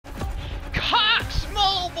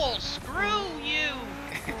through you.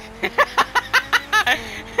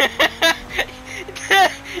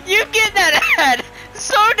 You get that ad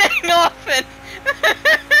so dang often.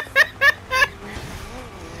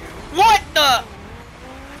 What the?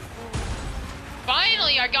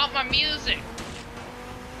 Finally, I got my music.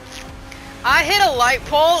 I hit a light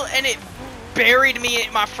pole and it buried me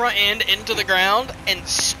at my front end into the ground and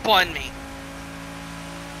spun me.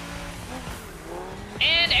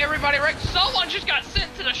 And everybody, right? Someone just got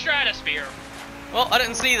sent to the stratosphere. Well, I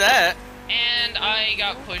didn't see that. And I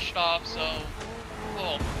got pushed off, so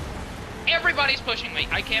cool. Everybody's pushing me.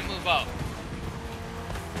 I can't move up.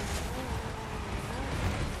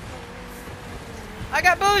 I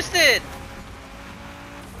got boosted.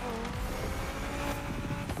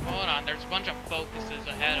 Hold on, there's a bunch of focuses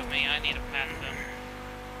ahead of me. I need to pass them.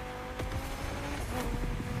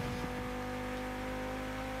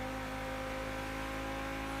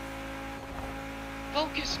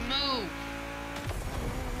 Focus, move!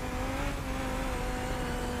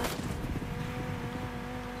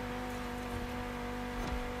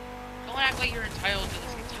 Don't act like you're entitled to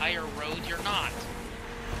this entire road. You're not.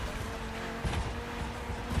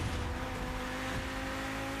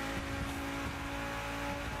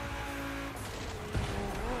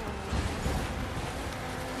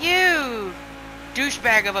 You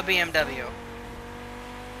douchebag of a BMW.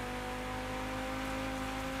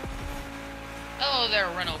 Hello there,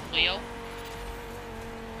 Renault Clio.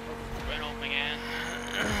 Renault Megane.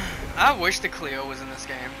 I wish the Clio was in this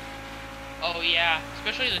game. Oh yeah,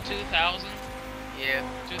 especially the 2000s. Yeah.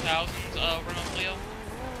 2000s Renault Clio.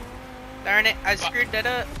 Darn it, I screwed that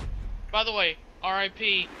up. By the way,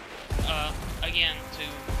 RIP again to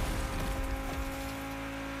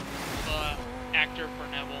the actor for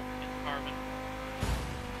Neville in Carbon.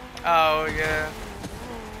 Oh yeah.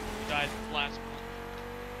 Who died last month.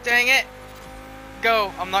 Dang it.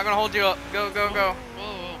 Go. I'm not gonna hold you up. Go, go, go. Whoa,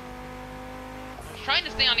 whoa. I was trying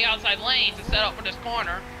to stay on the outside lane to set up for this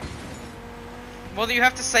corner. Well, you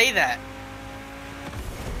have to say that.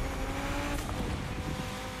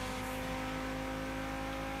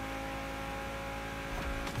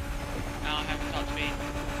 Now I have to touch me.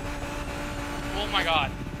 Oh my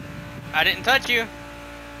god. I didn't touch you.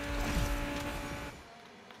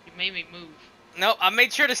 You made me move. Nope, I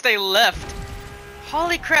made sure to stay left.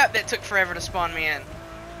 Holy crap, that took forever to spawn me in.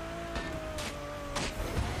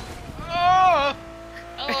 Oh!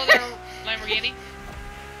 Hello there, Lamborghini.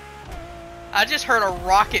 I just heard a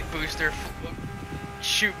rocket booster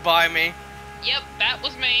shoot by me. Yep, that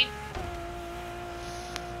was me.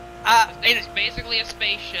 It's basically a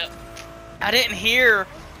spaceship. I didn't hear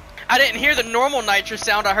the normal nitro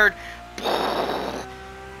sound. I heard.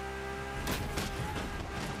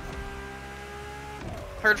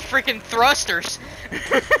 Heard freaking thrusters.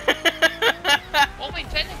 Well, I mean,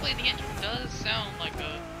 technically the engine does sound like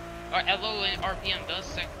a, or at low RPM does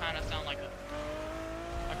kind of sound like a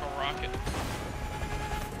rocket.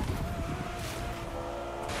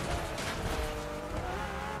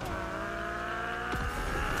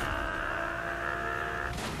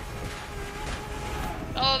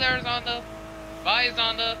 Oh, there's Zonda. Bye,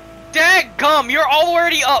 Zonda. Dadgum, you're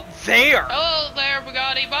already up there. Oh, there,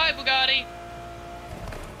 Bugatti. Bye, Bugatti.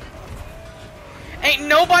 Ain't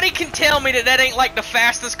nobody can tell me that ain't like the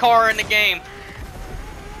fastest car in the game.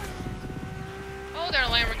 Oh there,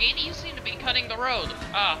 Lamborghini. You seem to be cutting the road.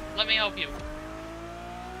 Ah, let me help you.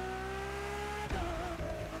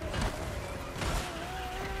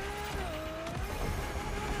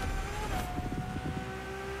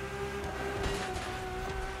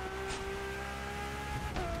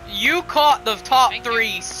 You caught the top Thank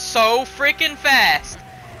three you. so freaking fast.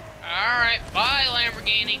 Alright, bye,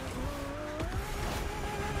 Lamborghini.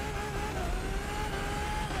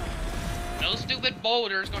 No stupid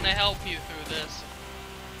boulder's gonna help you through this.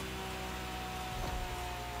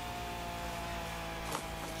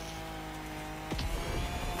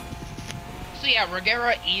 So yeah,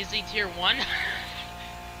 Regera easy tier 1.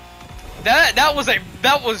 That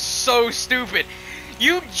was so stupid.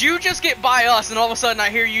 You just get by us and all of a sudden I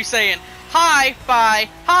hear you saying hi, bye,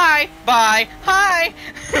 hi, bye, hi.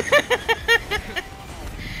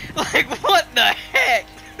 Like what the heck?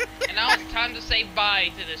 And now it's time to say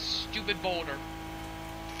bye to this stupid boulder.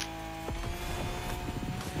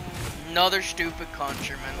 Another stupid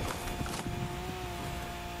countryman.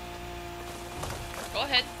 Go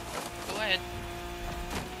ahead. Go ahead.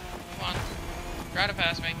 Come on. Try to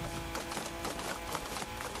pass me.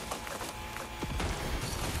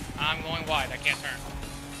 I'm going wide. I can't turn.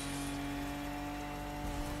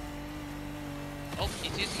 Oh,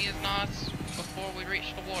 he's using his NOS before we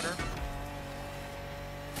reach the water.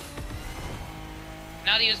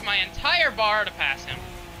 Now to use my entire bar to pass him.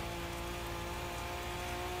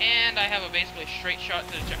 And I have a basically straight shot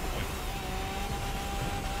to the checkpoint.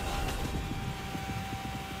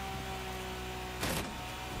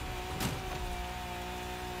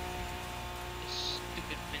 This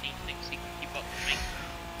stupid mini thinks he can keep up with me.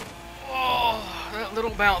 Oh, that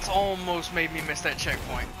little bounce almost made me miss that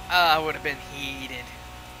checkpoint. I would have been heated.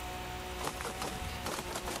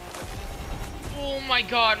 Oh my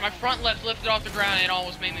god, my front left lifted off the ground and it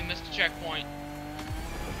almost made me miss the checkpoint.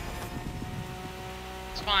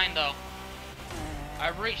 It's fine though.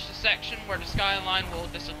 I've reached the section where the skyline will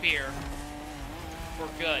disappear. For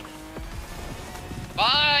good.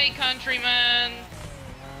 Bye, countrymen!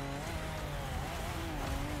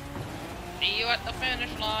 See you at the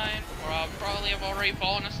finish line, where I'll probably have already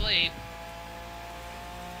fallen asleep.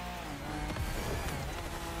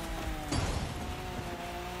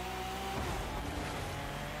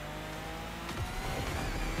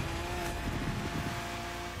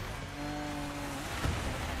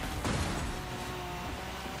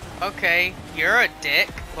 Okay, you're a dick,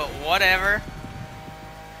 but whatever.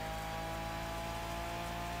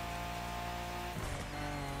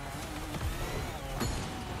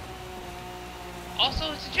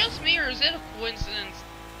 Also, is it just me, or is it a coincidence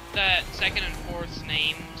that second and fourth's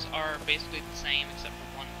names are basically the same except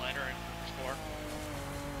for one letter in score?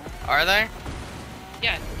 Are they?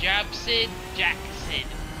 Yeah, Jabsid, Jacksid.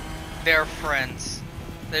 They're friends.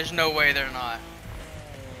 There's no way they're not.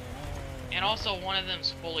 And also, one of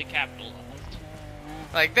them's fully capitalized.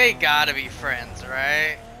 Like, they gotta be friends,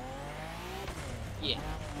 right? Yeah.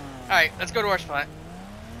 Alright, let's go to our spot.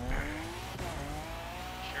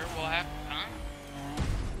 Sure, we'll have... Huh?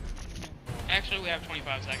 Actually, we have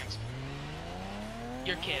 25 seconds.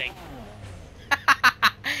 You're kidding.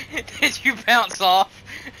 Did you bounce off?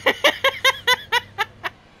 You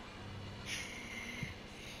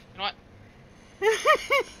know what?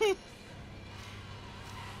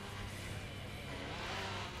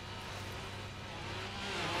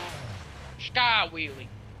 Sky wheelie.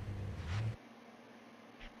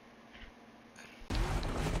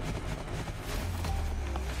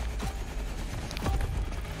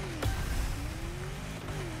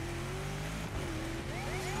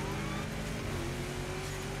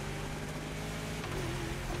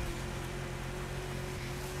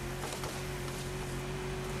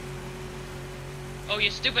 Oh, you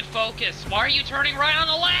stupid focus. Why are you turning right on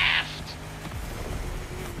the left?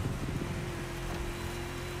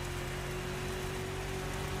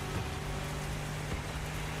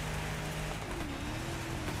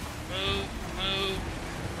 Move, move,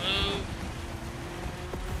 move.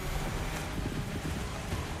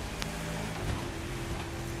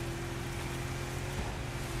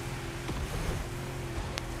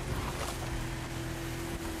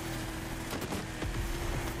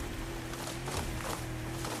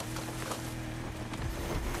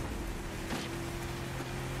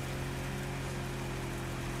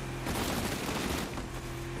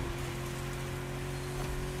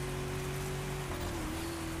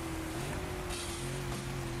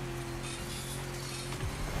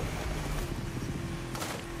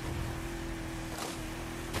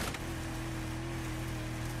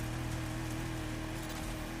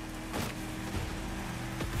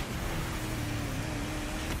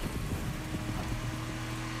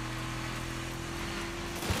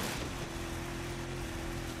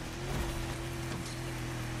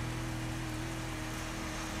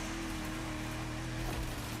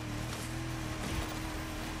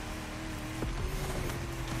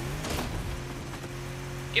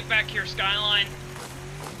 Get back here, Skyline.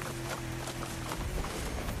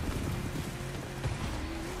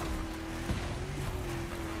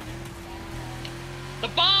 The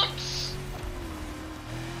bumps!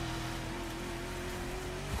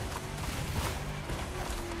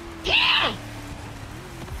 Damn!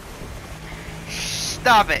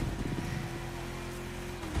 Stop it.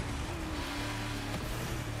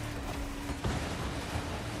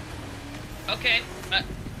 Okay,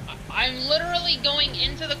 I'm literally going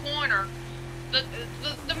into the corner. The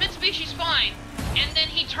Mitsubishi's fine, and then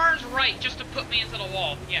he turns right just to put me into the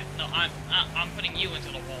wall. Yeah, no, I'm putting you into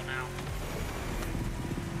the wall now.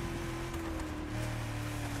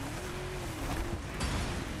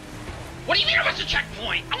 What do you mean it was a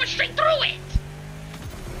checkpoint? I went straight through it!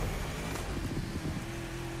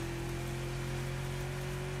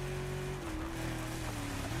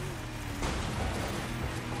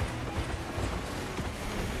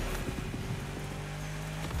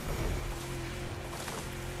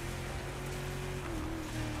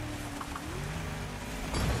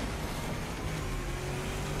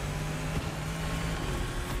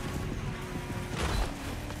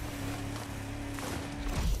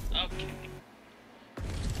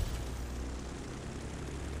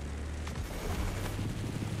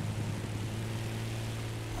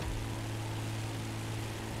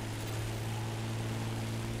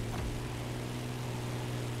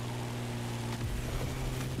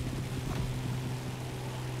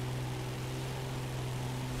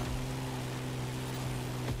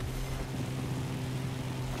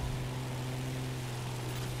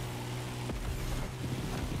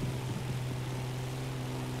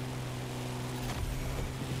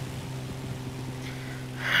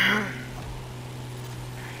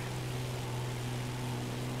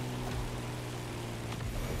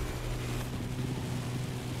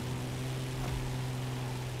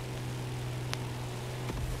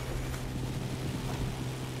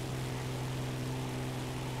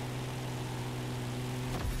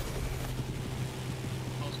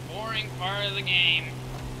 becoming part of the game.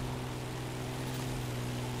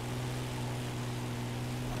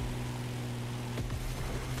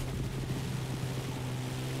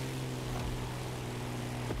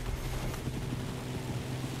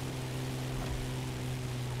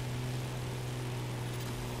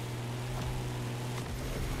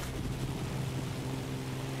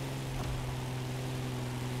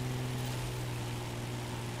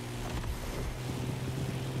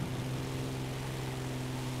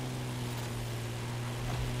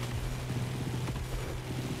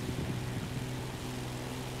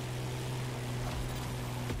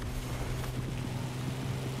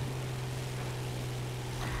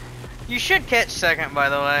 You should catch second, by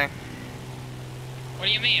the way. What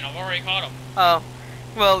do you mean? I've already caught him. Oh,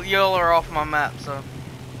 well, y'all are off my map, so.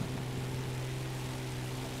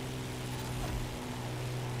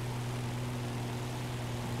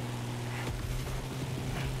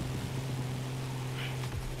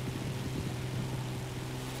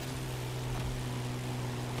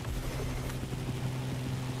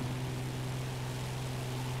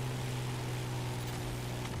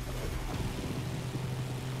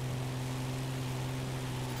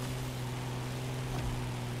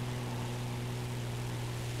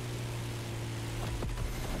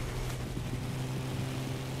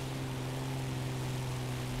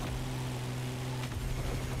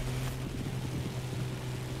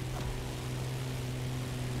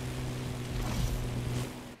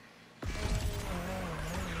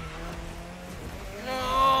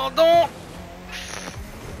 No, don't.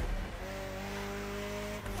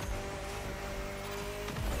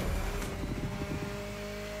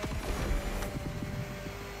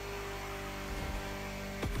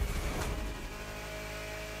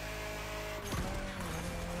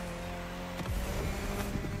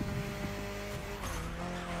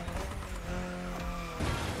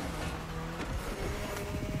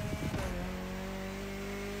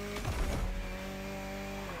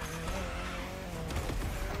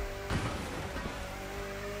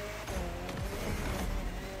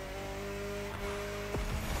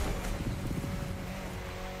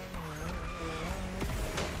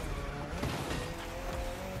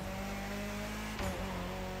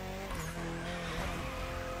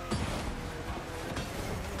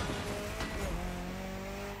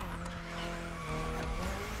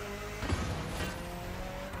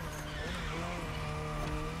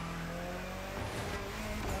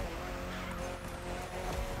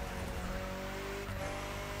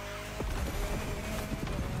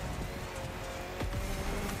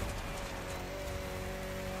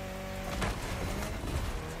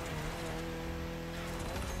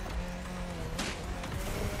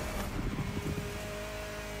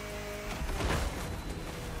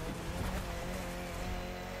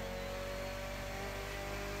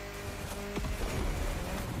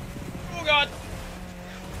 Oh god!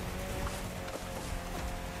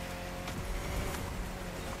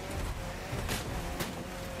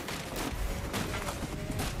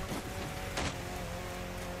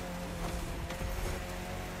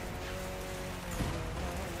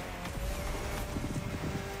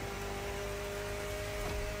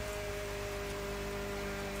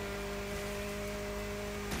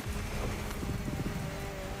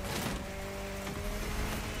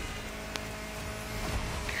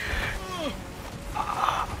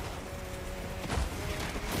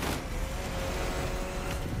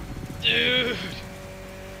 Dude,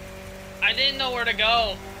 I didn't know where to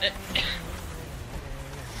go.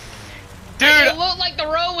 Dude, it looked like the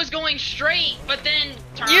road was going straight, but then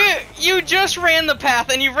turned. you just ran the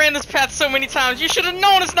path, and you've ran this path so many times. You should have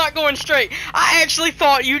known it's not going straight. I actually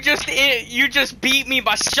thought you just beat me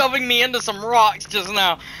by shoving me into some rocks just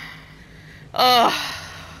now.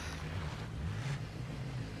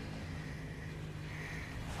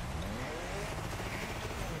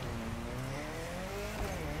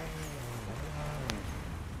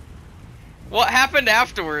 What happened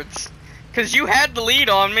afterwards? Because you had the lead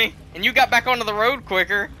on me, and you got back onto the road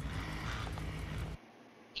quicker.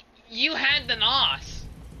 You had the NOS.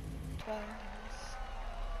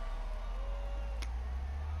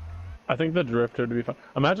 I think the drift would be fun.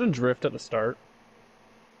 Imagine drift at the start.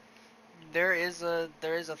 There is a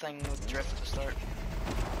thing with drift to start.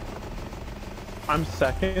 I'm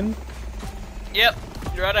second. Yep,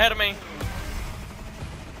 you're right ahead of me.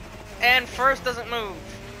 And first doesn't move.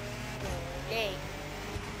 Yay.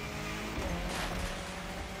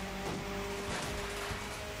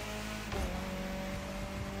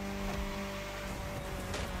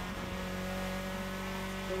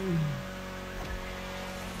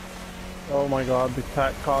 Oh my god, the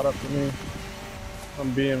cat caught up to me.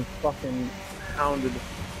 I'm being fucking hounded.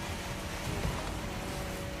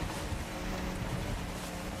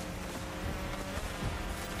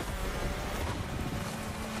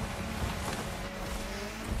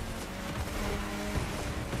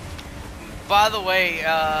 by the way,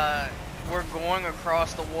 we're going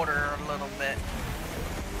across the water a little bit.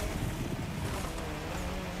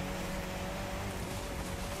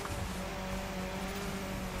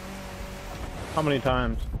 How many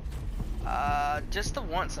times? Just the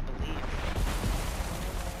once, I believe.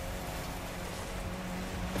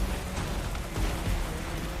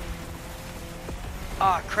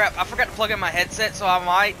 Ah, crap, I forgot to plug in my headset, so I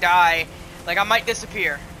might die. Like, I might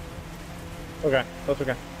disappear. Okay, that's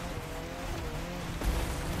okay.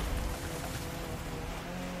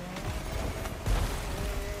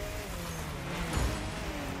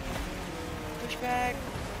 Push back.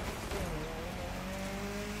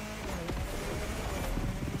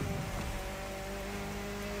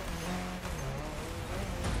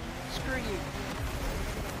 Screw you.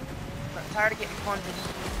 I'm tired of getting punted.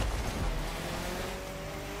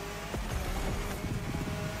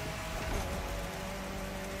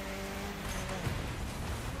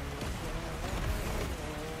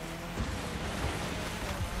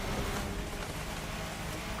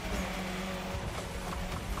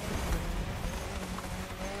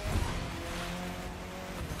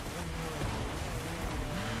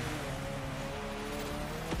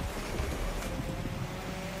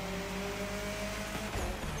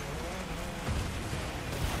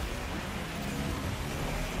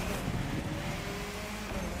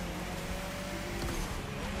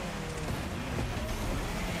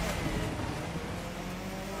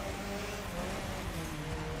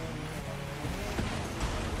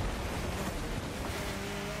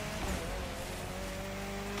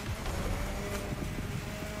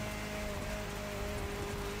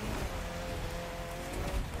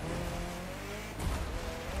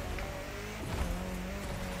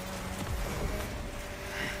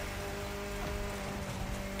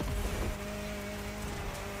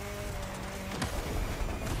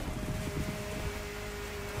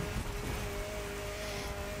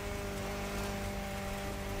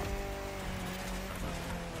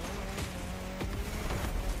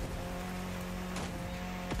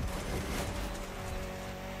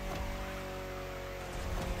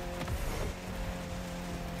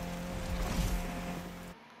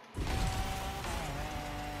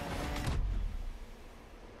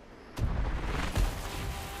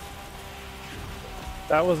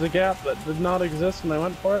 That was a gap that did not exist and I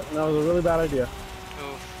went for it, and that was a really bad idea.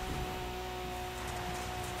 Oof.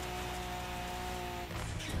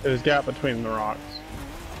 It was a gap between the rocks.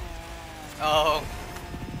 Oh.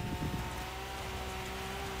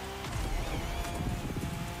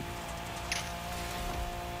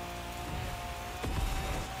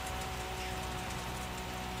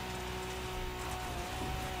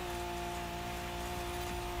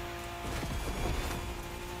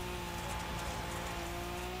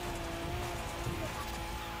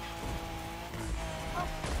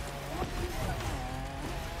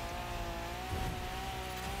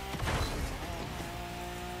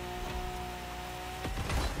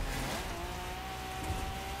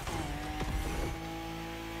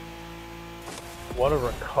 What a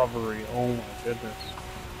recovery, oh my goodness.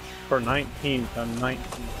 For 19th and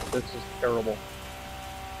 19th, this is terrible.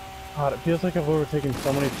 God, it feels like I've overtaken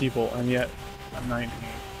so many people, and yet I'm 19th.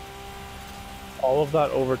 All of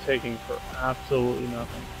that overtaking for absolutely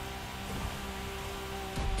nothing.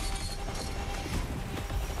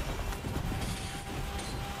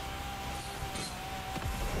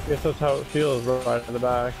 I guess that's how it feels right in the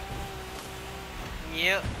back.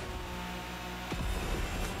 Yep.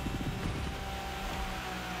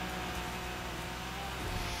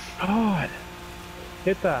 God,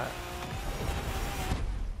 hit that.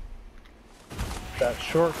 That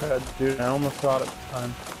shortcut, dude, I almost got it this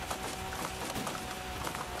time.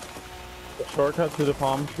 The shortcut through the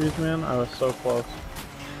palm trees, man, I was so close.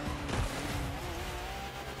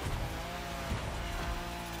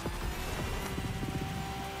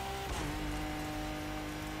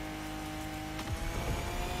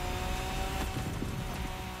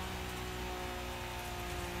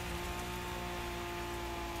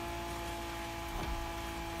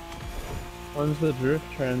 When's the drift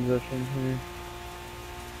transition here?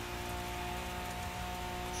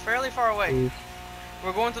 It's fairly far away. Oof.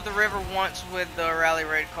 We're going through the river once with the rally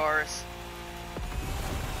raid cars.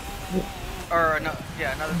 Or no,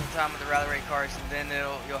 yeah, another time with the rally raid cars, and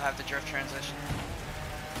then you'll have the drift transition.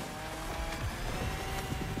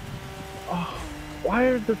 Oh, why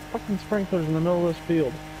are there fucking sprinklers in the middle of this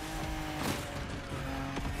field?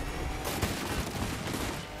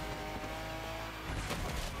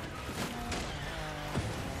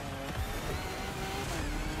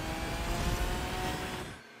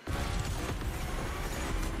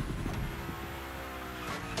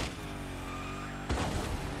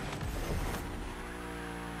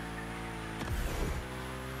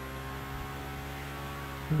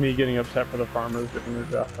 me getting upset for the farmers doing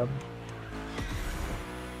their job.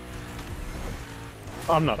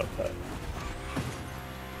 I'm not upset.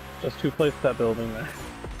 Just who placed that building there?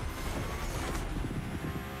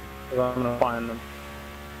 'Cause I'm gonna find them.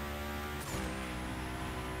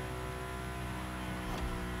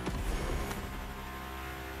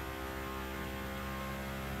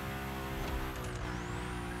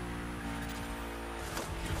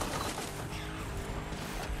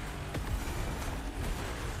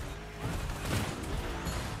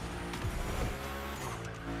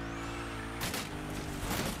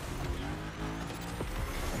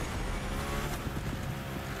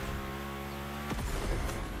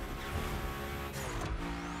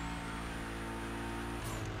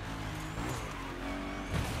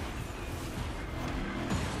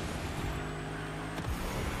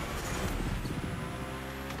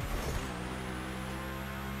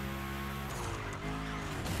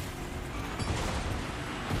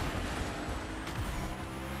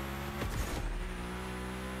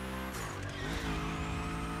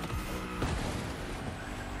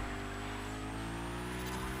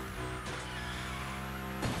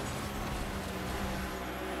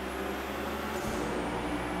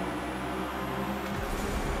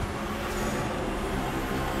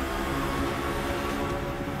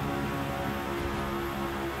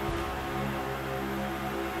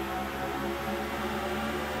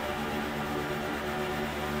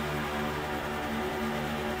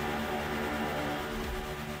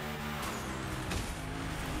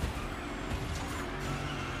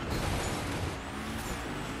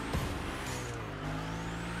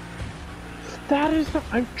 That is the—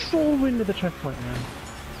 I drove into the checkpoint, man.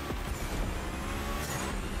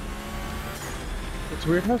 It's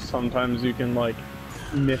weird how sometimes you can, like,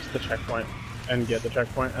 miss the checkpoint and get the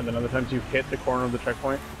checkpoint, and then other times you hit the corner of the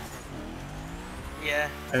checkpoint. Yeah.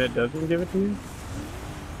 And it doesn't give it to you?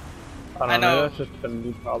 I know. That's just a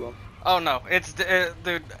new problem. Oh no, it's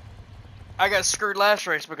dude. I got screwed last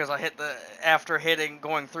race because I hit after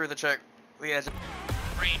going through the check. Yeah.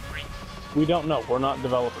 Rain. We don't know. We're not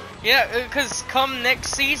developers. Yeah, because come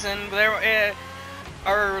next season, there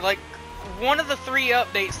are like one of the 3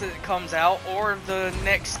 updates that comes out, or the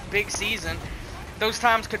next big season. Those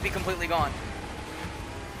times could be completely gone.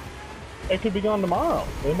 It could be gone tomorrow.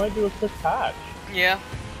 They might do a quick patch. Yeah.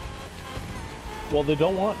 Well, they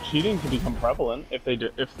don't want cheating to become prevalent. If they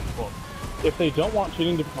don't want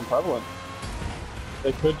cheating to become prevalent,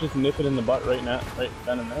 they could just nip it in the butt right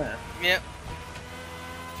then and there. Yep.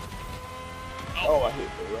 Oh, I hate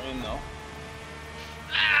the rain though.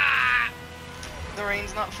 Ah! The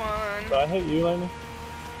rain's not fun. So I hate you, Laney.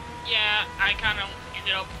 Yeah, I kind of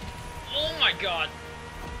ended up. Oh my god.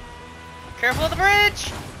 Careful of the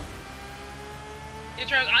bridge! Yeah,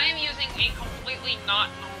 Travis, I am using a completely not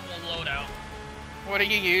normal loadout. What are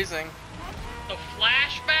you using? The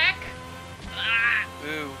flashback.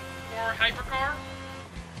 Ooh. For hypercar.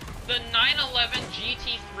 The 911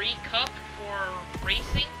 GT3 Cup for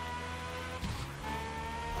racing.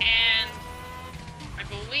 And I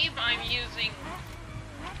believe I'm using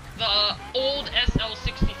the old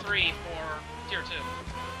SL63 for Tier 2.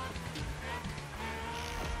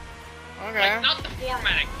 Okay. Like, not the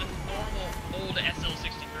 4MATIC, the normal old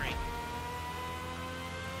SL63.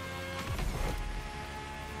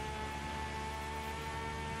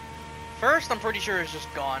 First, I'm pretty sure it's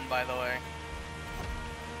just gone, by the way.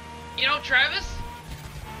 You know, Travis?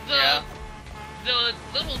 Yeah. The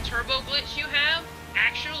little turbo glitch you have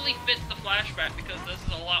actually fits the flashback because this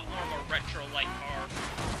is a lot more of a retro-like car.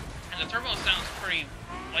 And the turbo sounds pretty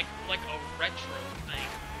like a retro thing.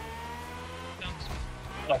 Sounds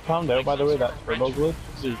I found out, by the way, that turbo glitch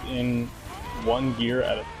is in 1 gear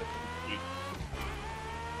at a 50 speed.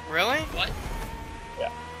 Really? What?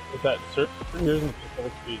 Yeah. It's at certain gears and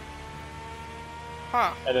specific speeds.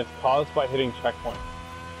 Huh. And it's caused by hitting checkpoints.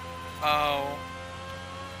 Oh.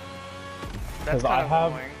 That's 'Cause I kind of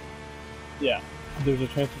have- annoying. Yeah. There's a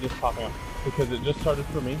chance of just popping up. Because it just started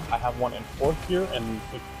for me. I have one in 4th gear and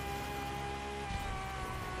 6th.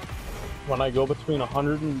 When I go between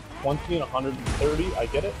 120 and 130, I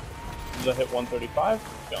get it. As I hit 135,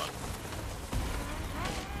 it's gone.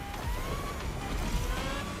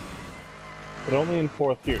 But only in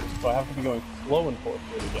 4th gear, so I have to be going slow in 4th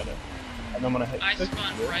gear to get it. And then when I hit I 6th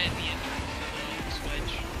spun gear, right at the entrance to the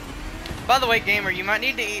switch. By the way, gamer, you might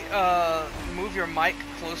need to move your mic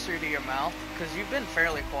closer to your mouth because you've been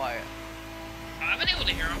fairly quiet. I've been able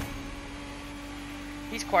to hear him.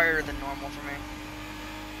 He's quieter than normal for me.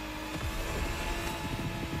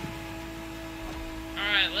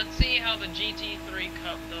 Alright, let's see how the GT3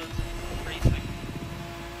 Cup does in racing.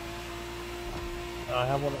 I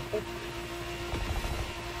have one in 6th.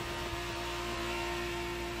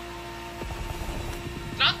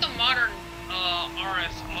 not the modern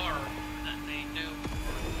RSR that they do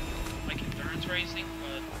for, like, endurance racing,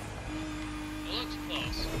 but it looks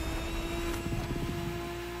close.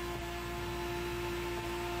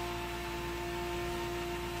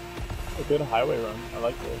 A good highway run. I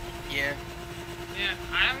like this. Yeah. Yeah,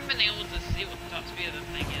 I haven't been able to see what the top speed of the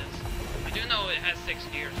thing is. I do know it has 6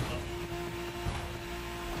 gears, though.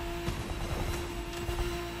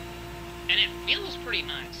 And it feels pretty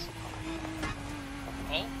nice.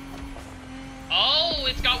 Oh. Oh,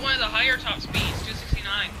 it's got one of the higher top speeds,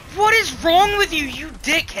 269. What is wrong with you, you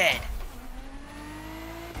dickhead?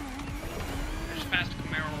 There's fast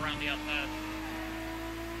Camaro around the outside.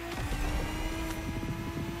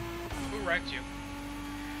 Who wrecked you?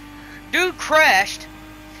 Dude crashed,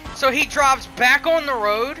 so he drops back on the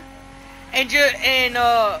road and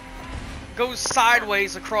goes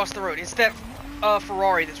sideways across the road. It's that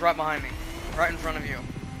Ferrari that's right behind me, right in front of you.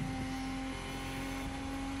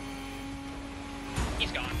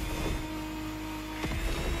 He's gone.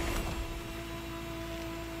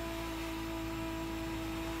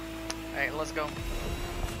 Alright, let's go.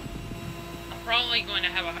 I'm probably going to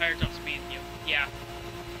have a higher top speed than you. Yeah.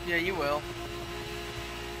 Yeah, you will.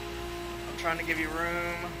 I'm trying to give you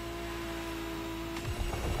room.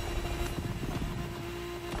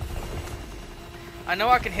 I know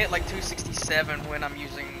I can hit like 267 when I'm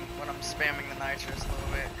spamming the nitrous a little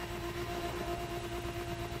bit.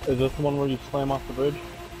 Is this the one where you slam off the bridge?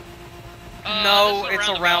 No, it's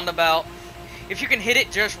a roundabout. If you can hit it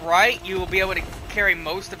just right, you will be able to carry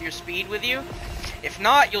most of your speed with you. If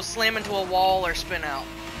not, you'll slam into a wall or spin out.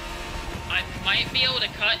 I might be able to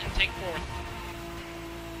cut and take fourth.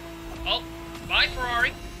 Oh, bye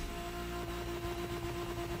Ferrari.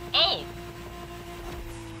 Oh.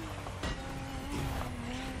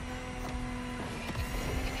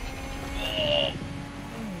 Oh.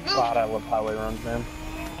 God, I love highway runs, man.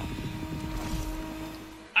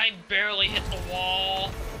 I barely hit the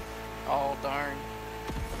wall. Oh, darn.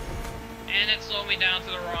 And it slowed me down to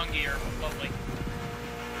the wrong gear. Lovely.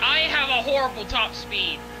 I have a horrible top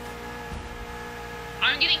speed.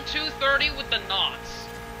 I'm getting 230 with the knots.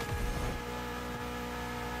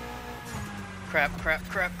 Crap, crap,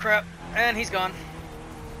 crap, crap. And he's gone.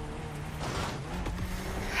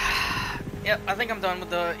 Yep, I think I'm done with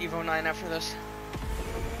the Evo 9 after this.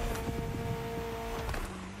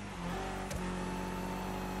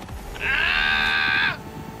 Ah!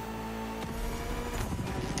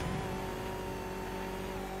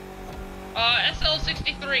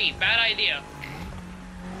 SL63, bad idea.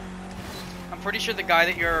 I'm pretty sure the guy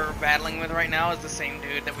that you're battling with right now is the same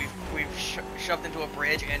dude that we've shoved into a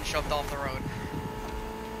bridge and shoved off the road.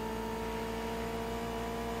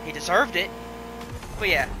 He deserved it, but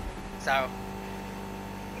yeah. So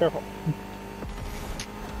Careful.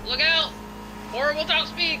 Look out! Horrible top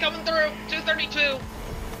speed coming through. 232.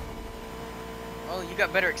 well, you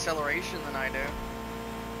got better acceleration than I do.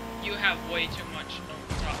 You have way too much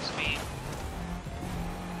of top speed.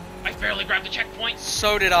 I barely grabbed the checkpoint.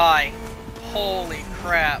 So did I. Holy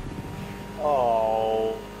crap.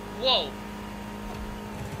 Oh. Whoa.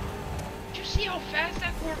 Did you see how fast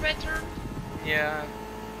that Corvette turned? Yeah.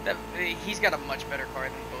 He's got a much better car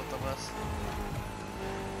than both of us.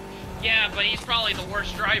 Yeah, but he's probably the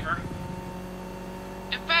worst driver.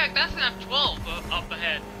 In fact, that's an F12 up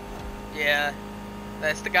ahead. Yeah.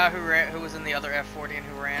 That's the guy who was in the other F40 and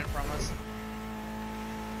who ran from us.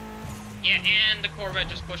 Yeah, and the Corvette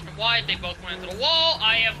just pushed him wide. They both went into the wall.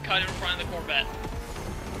 I have cut in front of the Corvette.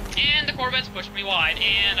 And the Corvette's pushed me wide,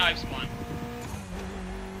 and I've spun.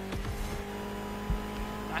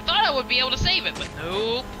 I thought I would be able to save it, but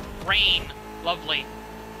nope. Rain. Lovely.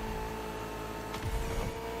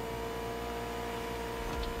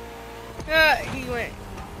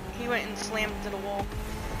 He went and slammed into the wall.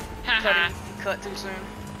 Haha. Cut too soon.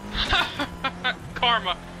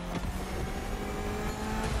 Karma.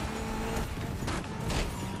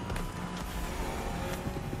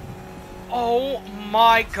 Oh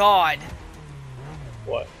my god.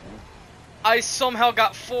 What? I somehow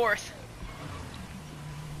got fourth.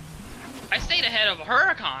 I stayed ahead of a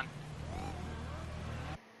Huracan.